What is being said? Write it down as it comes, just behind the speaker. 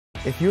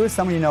If you or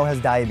someone you know has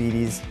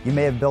diabetes, you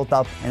may have built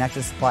up an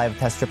extra supply of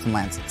test strips and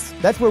lancets.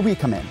 That's where we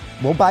come in.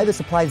 We'll buy the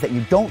supplies that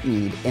you don't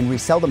need and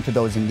resell them to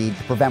those in need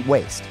to prevent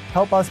waste.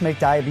 Help us make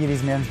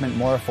diabetes management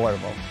more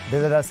affordable.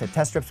 Visit us at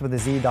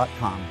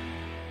teststripswithaz.com.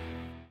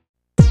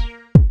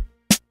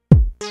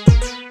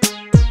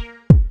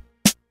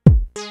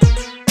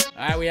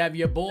 All right, we have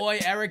your boy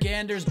Eryk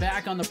Anders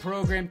back on the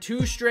program.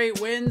 2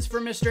 straight wins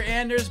for Mr.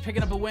 Anders,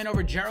 picking up a win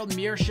over Gerald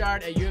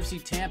Meerschaert at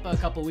UFC Tampa a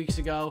couple weeks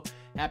ago.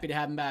 Happy to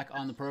have him back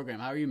on the program.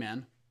 How are you,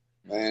 man?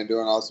 Man,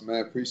 doing awesome,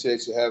 man.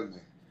 Appreciate you having me.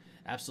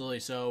 Absolutely.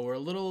 So we're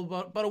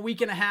about a week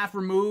and a half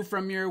removed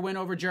from your win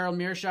over Gerald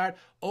Meerschaert.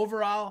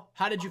 Overall,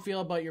 how did you feel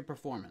about your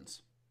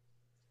performance?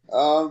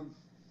 It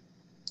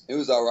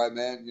was all right,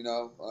 man.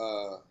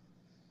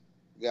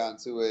 Got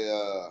into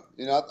I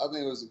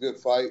think it was a good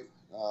fight.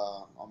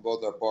 On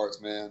both our parts,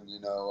 man.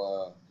 I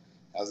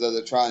was out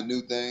there trying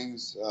new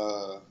things,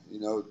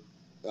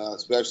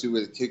 especially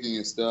with kicking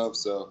and stuff.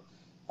 So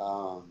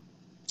I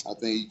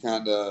think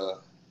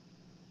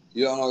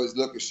you don't always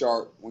look as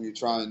sharp when you're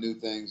trying new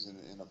things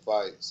in a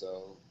fight.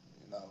 So,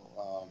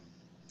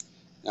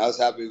 I was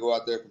happy to go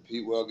out there,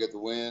 compete well, get the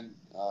win.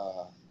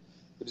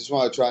 But just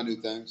want to try new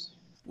things.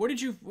 What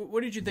did you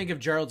think of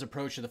Gerald's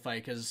approach to the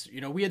fight? Because,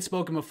 we had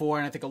spoken before,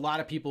 and I think a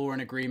lot of people were in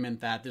agreement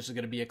that this is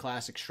going to be a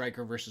classic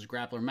striker versus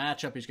grappler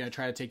matchup. He's going to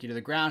try to take you to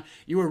the ground.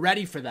 You were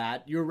ready for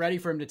that. You were ready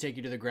for him to take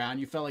you to the ground.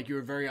 You felt like you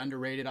were very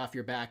underrated off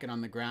your back and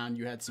on the ground.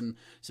 You had some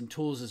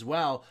tools as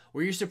well.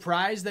 Were you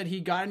surprised that he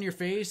got in your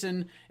face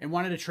and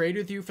wanted to trade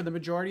with you for the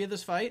majority of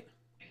this fight?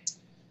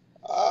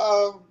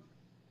 Man,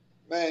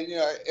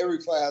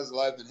 every fight has a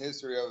life and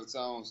history of its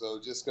own. So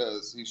just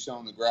because he's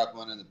shown the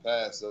grappling in the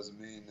past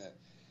doesn't mean that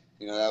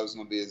that was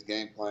going to be his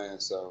game plan.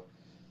 So,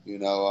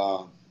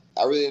 I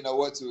really didn't know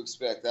what to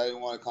expect. I didn't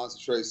want to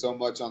concentrate so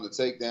much on the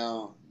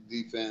takedown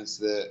defense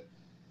that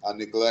I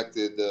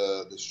neglected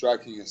the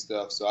striking and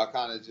stuff. So I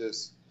kind of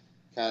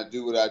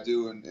do what I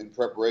do in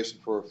preparation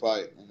for a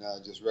fight and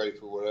just ready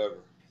for whatever.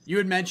 You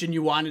had mentioned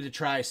you wanted to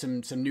try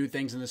some new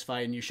things in this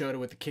fight, and you showed it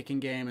with the kicking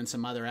game and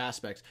some other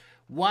aspects.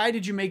 Why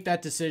did you make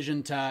that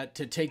decision to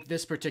take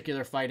this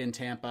particular fight in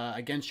Tampa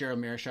against Gerald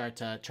Meerschaert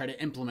to try to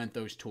implement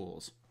those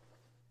tools?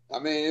 I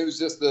mean, it was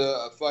just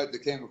a fight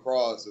that came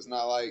across. It's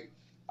not like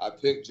I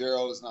picked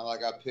Gerald. It's not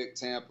like I picked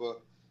Tampa.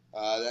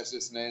 That's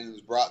just a name that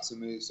was brought to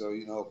me. So,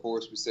 of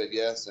course, we said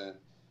yes. And,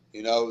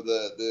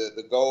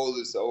 the goal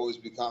is to always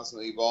be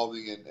constantly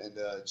evolving and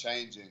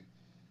changing.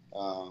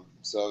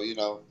 So,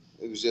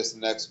 it was just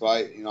the next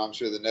fight. I'm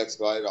sure the next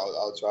fight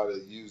I'll try to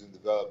use and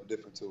develop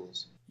different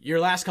tools. Your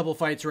last couple of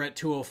fights were at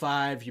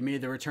 205. You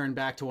made the return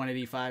back to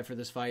 185 for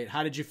this fight.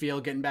 How did you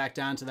feel getting back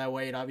down to that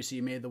weight? Obviously,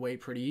 you made the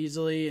weight pretty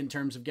easily in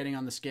terms of getting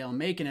on the scale and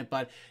making it,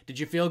 but did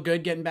you feel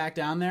good getting back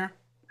down there?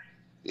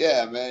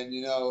 Yeah, man.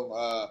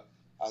 I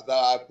thought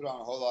I put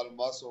on a whole lot of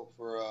muscle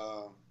for,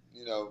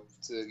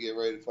 to get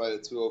ready to fight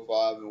at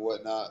 205 and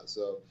whatnot.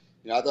 So,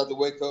 I thought the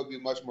weight cut would be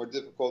much more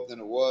difficult than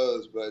it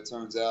was, but it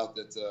turns out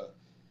that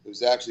it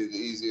was actually the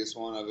easiest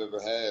one I've ever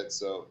had.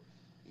 So,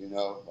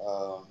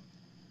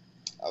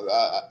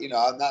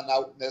 I'm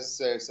not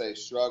necessarily say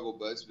struggle,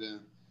 but it's been,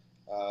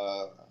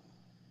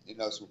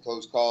 some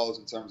close calls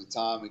in terms of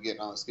time and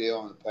getting on the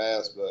scale in the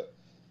past. But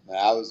man,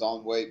 I was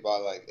on weight by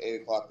like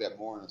 8 o'clock that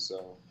morning,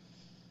 so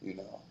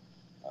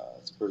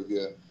it's pretty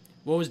good.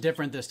 What was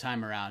different this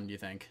time around, do you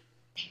think?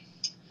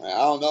 I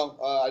don't know.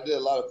 I did a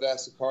lot of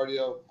fasted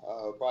cardio,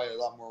 probably a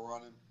lot more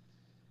running.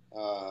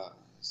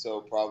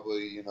 So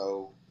probably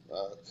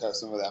cut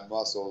some of that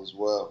muscle as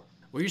well.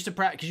 Were you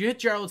surprised? Because you hit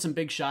Gerald with some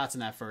big shots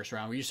in that first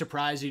round. Were you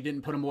surprised you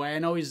didn't put him away? I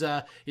know he's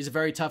a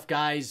very tough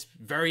guy. He's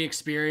very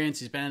experienced.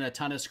 He's been in a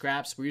ton of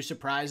scraps. Were you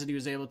surprised that he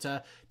was able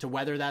to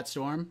weather that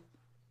storm?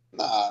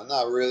 Nah,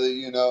 not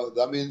really.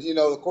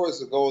 Of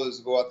course the goal is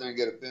to go out there and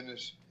get a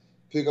finish,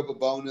 pick up a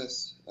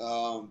bonus.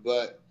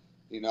 But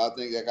I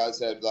think that guy's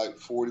had like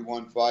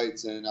 41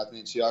 fights, and I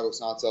think Thiago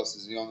Santos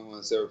is the only one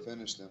that's ever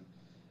finished him,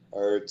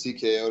 or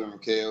TKO'd him or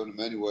KO'd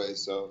him anyway.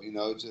 So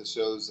it just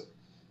shows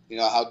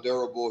how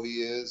durable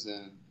he is,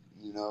 and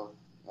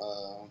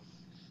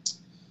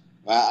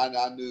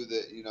I knew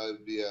that it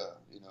would be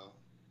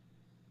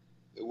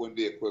it wouldn't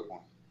be a quick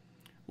one.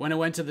 When it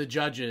went to the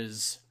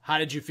judges, how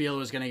did you feel it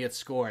was going to get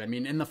scored? I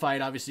mean, in the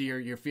fight, obviously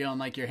you're feeling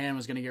like your hand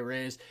was going to get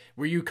raised.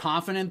 Were you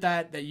confident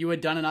that you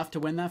had done enough to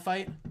win that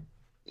fight?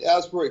 Yeah, I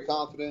was pretty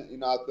confident.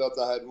 I felt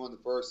I had won the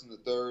first and the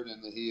third,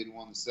 and that he had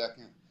won the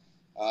second.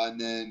 And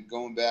then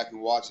going back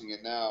and watching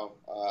it now,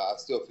 I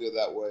still feel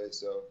that way.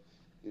 So.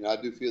 I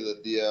do feel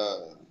that it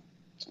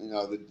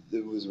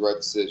was the right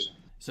decision.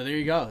 So there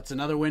you go. It's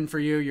another win for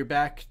you. You're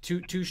back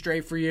two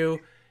straight for you.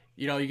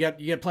 You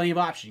get plenty of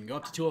options. You can go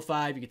up to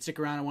 205. You can stick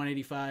around at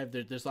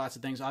 185. There's lots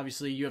of things.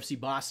 Obviously, UFC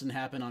Boston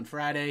happened on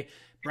Friday.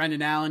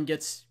 Brendan Allen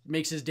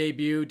makes his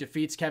debut,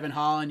 defeats Kevin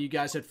Holland. You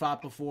guys had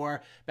fought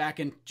before back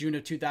in June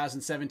of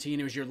 2017.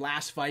 It was your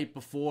last fight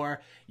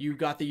before you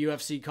got the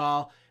UFC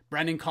call.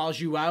 Brendan calls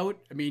you out.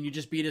 I mean, you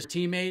just beat his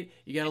teammate.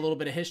 You get a little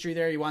bit of history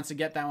there. He wants to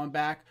get that one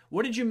back.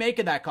 What did you make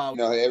of that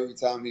call? Every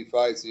time he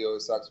fights, he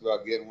always talks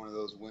about getting one of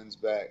those wins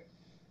back.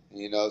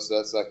 You know, so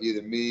that's like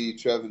either me,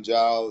 Trevin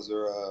Giles,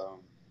 or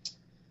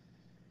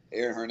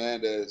Aaron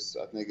Hernandez,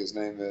 I think his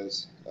name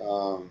is,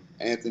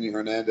 Anthony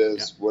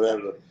Hernandez,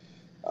 whatever.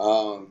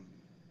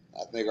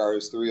 I think are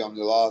his 3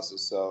 only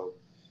losses. So,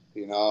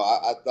 you know,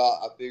 I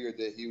figured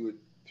that he would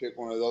pick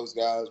one of those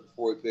guys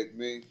before he picked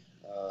me,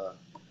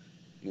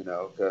 you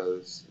know,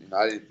 because, you know,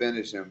 I didn't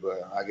finish him,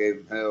 but I gave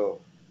him hell,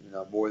 you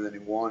know, more than he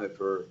wanted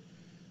for,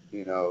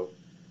 you know,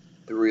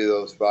 3 of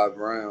those 5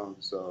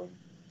 rounds. So,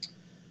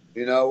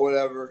 you know,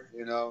 whatever,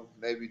 you know,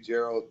 maybe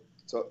Gerald,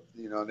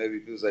 you know, maybe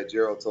it feels like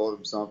Gerald told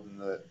him something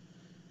that,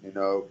 you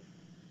know,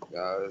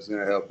 is going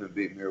to help him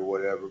beat me or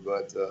whatever.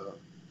 But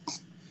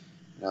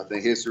I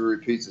think history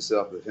repeats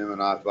itself if him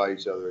and I fight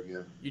each other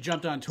again. You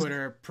jumped on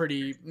Twitter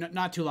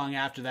not too long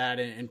after that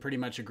and pretty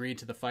much agreed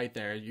to the fight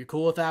there. You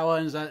cool with that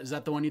one? Is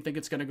that the one you think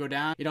it's going to go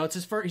down? You know, it's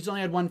his first. He's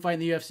only had 1 fight in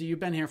the UFC. You've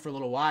been here for a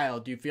little while.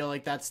 Do you feel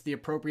like that's the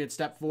appropriate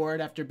step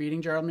forward after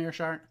beating Gerald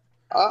Meerschaert?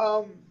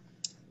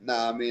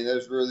 Nah, I mean,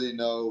 there's really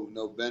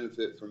no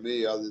benefit for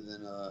me other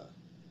than,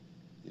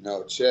 you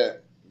know, check.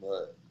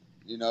 But,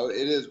 you know,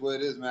 it is what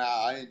it is, man.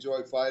 I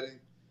enjoy fighting.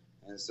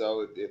 And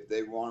so if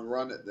they want to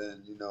run it,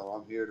 then, you know,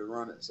 I'm here to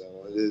run it.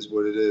 So it is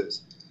what it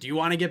is. Do you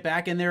want to get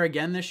back in there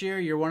again this year?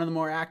 You're one of the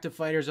more active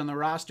fighters on the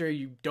roster.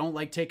 You don't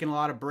like taking a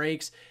lot of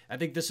breaks. I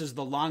think this is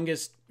the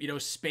longest, you know,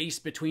 space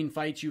between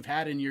fights you've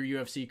had in your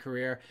UFC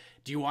career.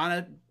 Do you want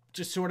to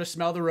just sort of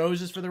smell the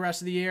roses for the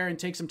rest of the year and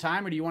take some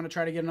time, or do you want to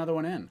try to get another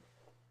one in?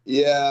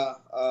 Yeah,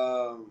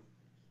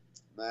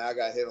 man, I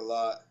got hit a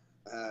lot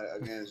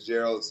against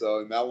Gerald,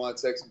 so I want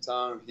to take some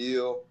time,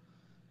 heal.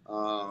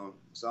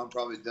 So I'm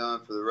probably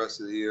done for the rest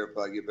of the year.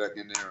 Probably get back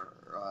in there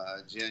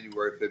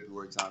January,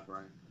 February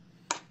timeframe.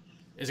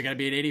 Is it going to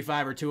be at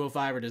 85 or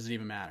 205, or does it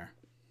even matter?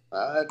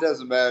 It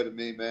doesn't matter to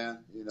me, man.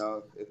 You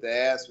know, if they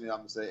ask me, I'm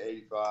going to say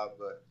 85,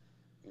 but,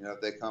 you know,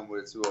 if they come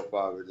with a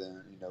 205,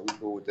 then, you know, we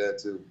cool with that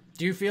too.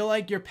 Do you feel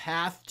like your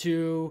path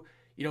to,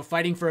 you know,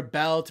 fighting for a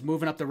belt,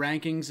 moving up the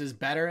rankings is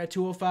better at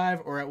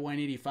 205 or at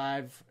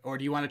 185? Or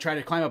do you want to try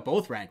to climb up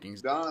both rankings?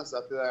 To be honest,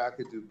 I feel like I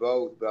could do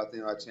both, but I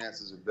think my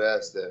chances are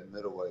best at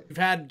middleweight. You've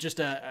had just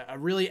a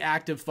really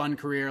active, fun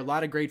career, a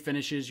lot of great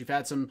finishes. You've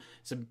had some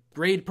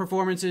great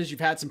performances. You've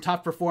had some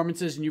tough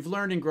performances, and you've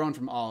learned and grown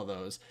from all of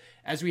those.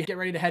 As we get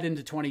ready to head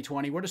into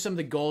 2020, what are some of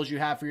the goals you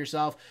have for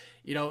yourself?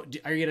 You know,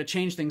 are you going to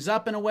change things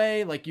up in a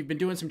way? Like, you've been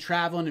doing some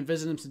traveling and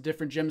visiting some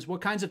different gyms.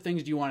 What kinds of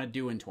things do you want to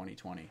do in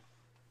 2020?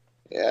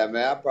 Yeah,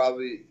 man, I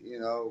probably, you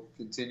know,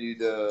 continue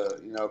to,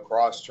 you know,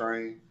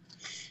 cross-train,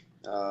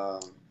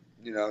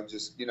 you know,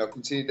 just, you know,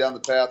 continue down the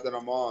path that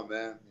I'm on,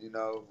 man. You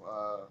know,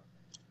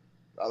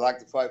 I like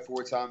to fight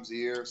 4 times a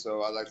year,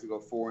 so I like to go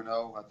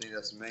 4-0. I think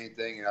that's the main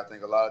thing, and I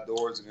think a lot of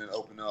doors are going to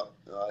open up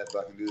if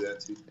I can do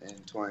that in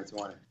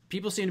 2020.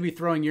 People seem to be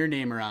throwing your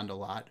name around a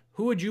lot.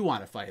 Who would you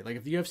want to fight? Like,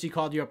 if the UFC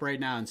called you up right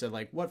now and said,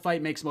 like, what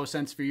fight makes most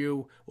sense for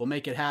you? We'll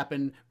make it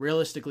happen.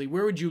 Realistically,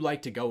 where would you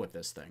like to go with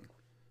this thing?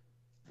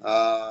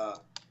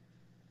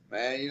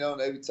 Man, you know,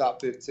 maybe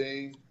top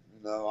 15. You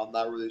know, I'm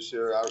not really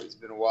sure. It's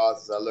been a while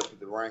since I looked at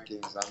the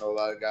rankings. I know a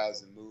lot of guys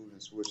have moved and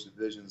switched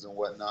divisions and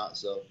whatnot,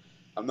 so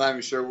I'm not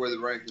even sure where the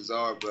rankings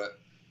are. But,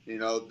 you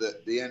know,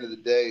 the end of the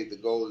day, the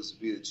goal is to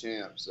be the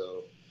champ.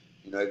 So,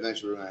 you know,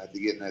 eventually we're going to have to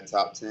get in that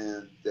top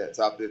 10, that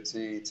top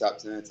 15, top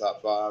 10,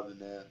 top 5, and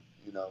then,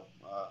 you know,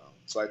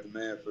 fight the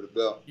man for the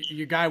belt.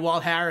 Your guy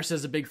Walt Harris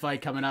has a big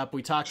fight coming up.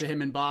 We talked to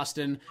him in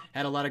Boston,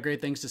 had a lot of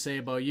great things to say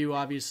about you,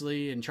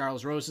 obviously, and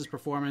Charles Rose's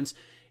performance.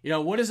 You know,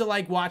 what is it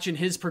like watching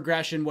his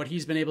progression, what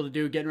he's been able to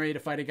do, getting ready to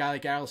fight a guy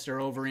like Alistair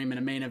Overeem in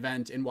a main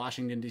event in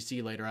Washington,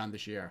 D.C. later on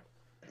this year?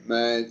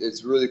 Man,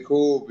 it's really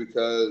cool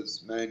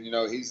because, man, you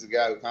know, he's the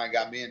guy who kind of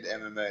got me into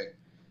MMA.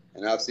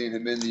 And I've seen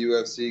him in the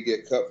UFC,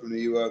 get cut from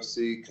the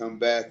UFC, come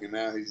back, and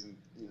now he's in,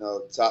 you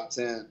know, top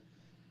 10,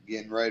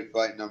 getting ready to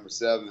fight number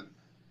 7.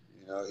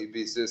 You know, he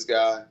beats this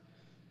guy.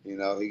 You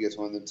know, he gets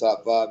one of the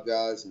top 5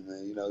 guys, and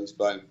then, you know, he's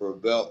fighting for a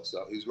belt.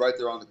 So he's right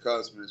there on the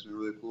cusp, and it's been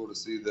really cool to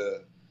see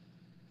the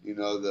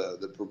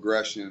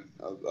progression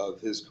of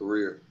his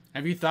career.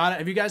 Have you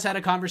guys had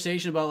a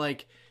conversation about,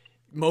 like,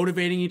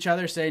 motivating each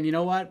other, saying, you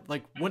know what,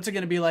 like, what's it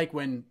going to be like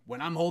when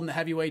I'm holding the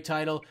heavyweight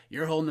title,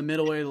 you're holding the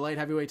middleweight, the light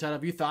heavyweight title?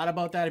 Have you thought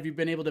about that? Have you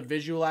been able to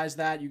visualize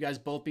that? You guys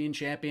both being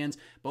champions,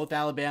 both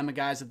Alabama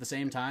guys at the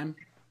same time?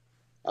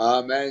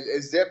 Man,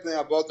 it's definitely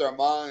on both our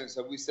minds.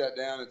 Have we sat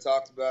down and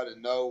talked about it?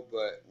 No,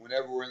 but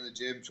whenever we're in the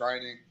gym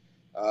training,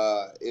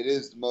 it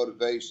is the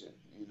motivation,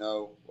 you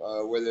know,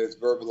 whether it's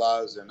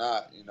verbalized or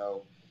not. You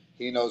know,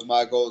 he knows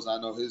my goals, I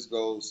know his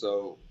goals,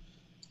 so,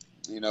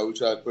 you know, we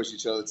try to push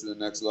each other to the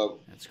next level.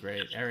 That's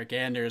great. Eryk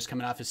Anders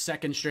coming off his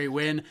 2nd straight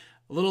win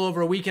a little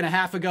over a week and a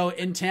half ago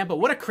in Tampa.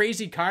 What a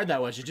crazy card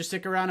that was. Did you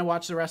stick around and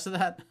watch the rest of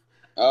that?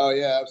 Oh,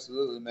 yeah,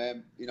 absolutely,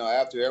 man. You know,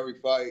 after every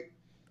fight,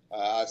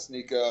 I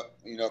sneak up,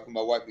 you know, 'cause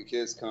my wife and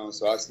kids come,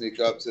 so I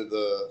sneak up to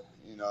the,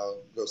 you know,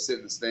 go sit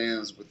in the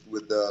stands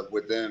with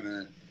them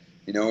and,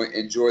 you know,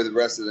 enjoy the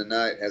rest of the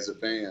night as a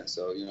fan.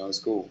 So, you know, it's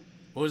cool.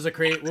 What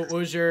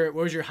was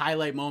your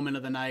highlight moment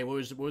of the night?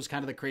 What was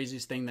kind of the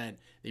craziest thing that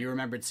you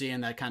remembered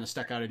seeing that kind of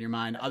stuck out in your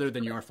mind, other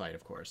than your fight,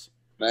 of course?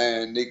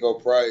 Man, Nico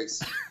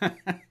Price.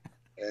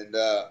 And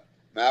man,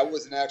 I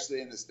wasn't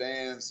actually in the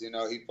stands. You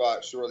know, he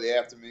fought shortly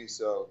after me,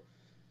 so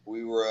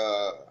we were.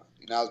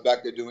 You know, I was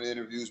back there doing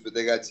interviews, but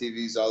they got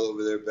TVs all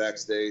over there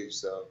backstage.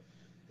 So,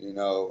 you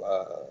know,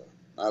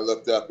 I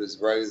looked up as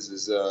right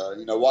as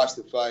you know, watched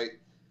the fight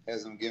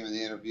as I'm giving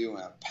the interview,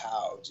 and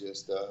pow,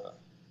 just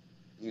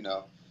you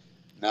know,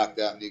 knocked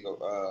out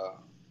Nico.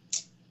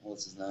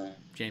 What's his name?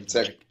 James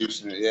Vick.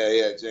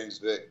 Yeah, James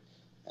Vick.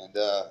 And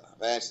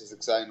man, it's just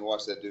exciting to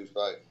watch that dude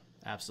fight.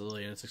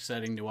 Absolutely, and it's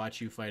exciting to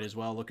watch you fight as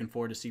well. Looking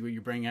forward to see what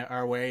you bring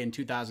our way in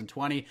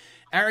 2020.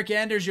 Eryk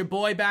Anders, your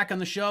boy, back on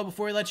the show.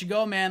 Before we let you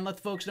go, man, let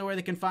the folks know where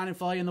they can find and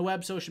follow you on the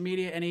web, social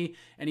media.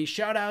 Any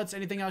shout-outs,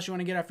 anything else you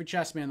want to get off your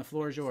chest, man? The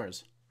floor is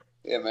yours.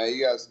 Yeah, man,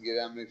 you guys can get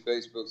at me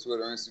Facebook,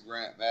 Twitter,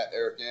 Instagram,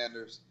 @Eryk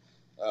Anders.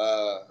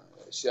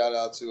 Shout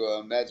out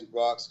to Magic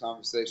Box,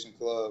 Conversation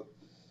Club,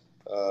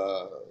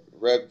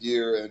 Rev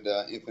Gear, and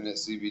Infinite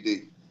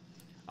CBD.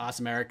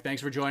 Awesome, Eryk.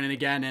 Thanks for joining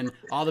again, and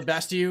all the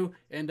best to you,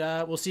 and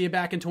we'll see you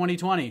back in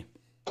 2020.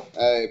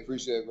 Hey,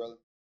 appreciate it, brother.